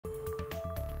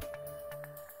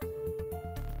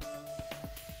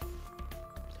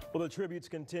Well, the tributes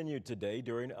continued today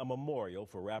during a memorial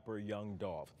for rapper Young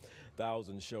Dolph.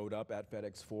 Thousands showed up at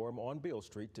FedEx Forum on Beale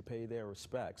Street to pay their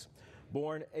respects.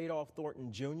 Born Adolph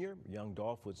Thornton Jr., Young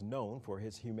Dolph was known for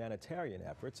his humanitarian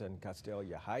efforts in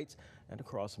Castalia Heights and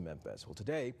across Memphis. Well,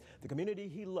 today, the community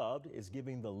he loved is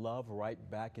giving the love right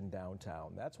back in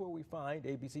downtown. That's where we find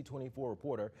ABC 24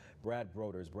 reporter Brad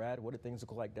Broders. Brad, what did things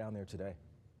look like down there today?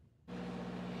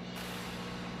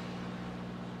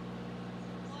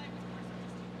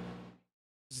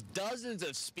 Dozens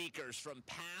of speakers, from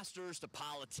pastors to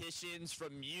politicians,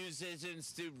 from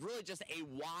musicians to really just a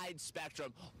wide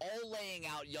spectrum, all laying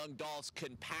out Young Dolph's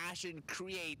compassion,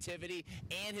 creativity,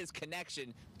 and his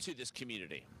connection to this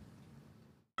community.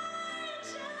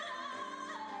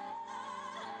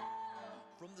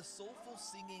 From the soulful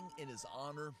singing in his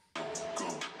honor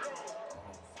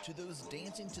to those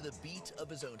dancing to the beat of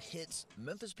his own hits,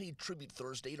 Memphis paid tribute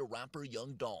Thursday to rapper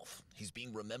Young Dolph. He's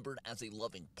being remembered as a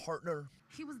loving partner.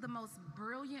 He was the most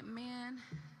brilliant man,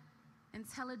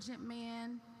 intelligent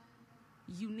man,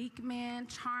 unique man,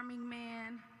 charming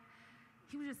man.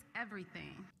 He was just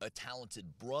everything. A talented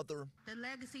brother. The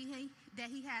legacy that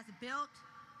he has built,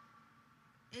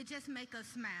 it just makes us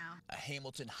smile. A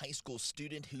Hamilton High School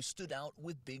student who stood out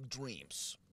with big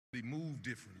dreams. He moved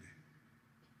differently.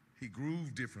 He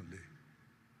grooved differently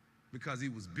because he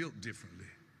was built differently.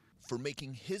 For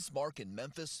making his mark in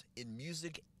Memphis in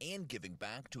music and giving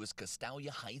back to his Castalia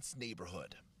Heights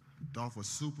neighborhood. Dolph was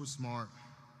super smart,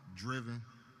 driven,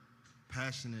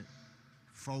 passionate,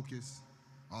 focused,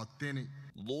 authentic.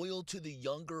 Loyal to the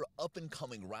younger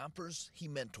up-and-coming rappers he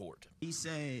mentored. He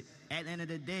said, at the end of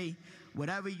the day,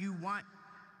 whatever you want,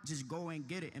 just go and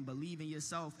get it and believe in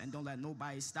yourself and don't let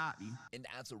nobody stop you. And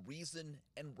as a reason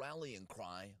and rallying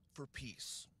cry for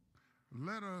peace.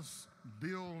 Let us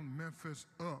build Memphis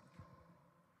up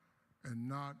and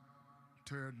not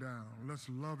tear it down. Let's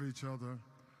love each other.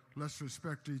 Let's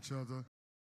respect each other.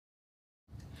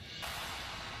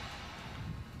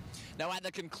 Now, at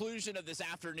the conclusion of this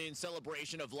afternoon's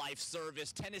celebration of life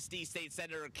service, Tennessee State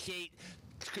Senator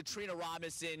Katrina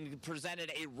Robinson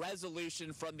presented a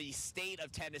resolution from the state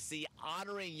of Tennessee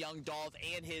honoring Young Dolph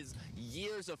and his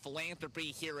years of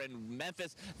philanthropy here in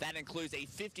Memphis. That includes a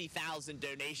 $50,000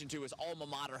 donation to his alma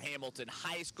mater, Hamilton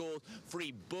High School,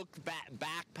 free book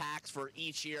backpacks for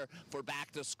each year for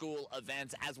back-to-school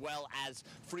events, as well as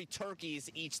free turkeys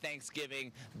each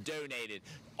Thanksgiving donated.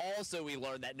 Also, we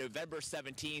learned that November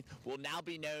 17th will now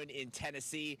be known in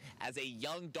Tennessee as a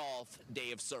Young Dolph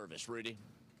Day of Service. Rudy?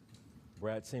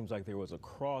 Brad, seems like there was a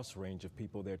cross range of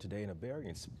people there today in a very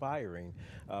inspiring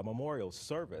memorial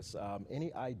service.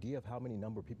 Any idea of how many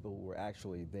number of people were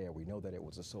actually there? We know that it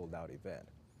was a sold-out event.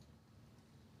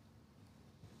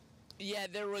 Yeah,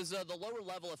 there was the lower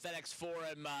level of FedEx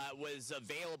Forum was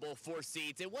available for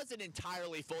seats. It wasn't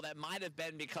entirely full. That might have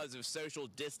been because of social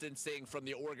distancing from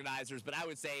the organizers, but I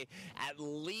would say at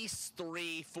least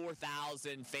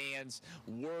 4,000 fans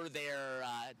were there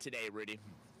today, Rudy.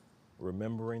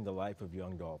 Remembering the life of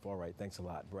Young Dolph. All right, thanks a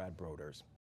lot, Brad Broders.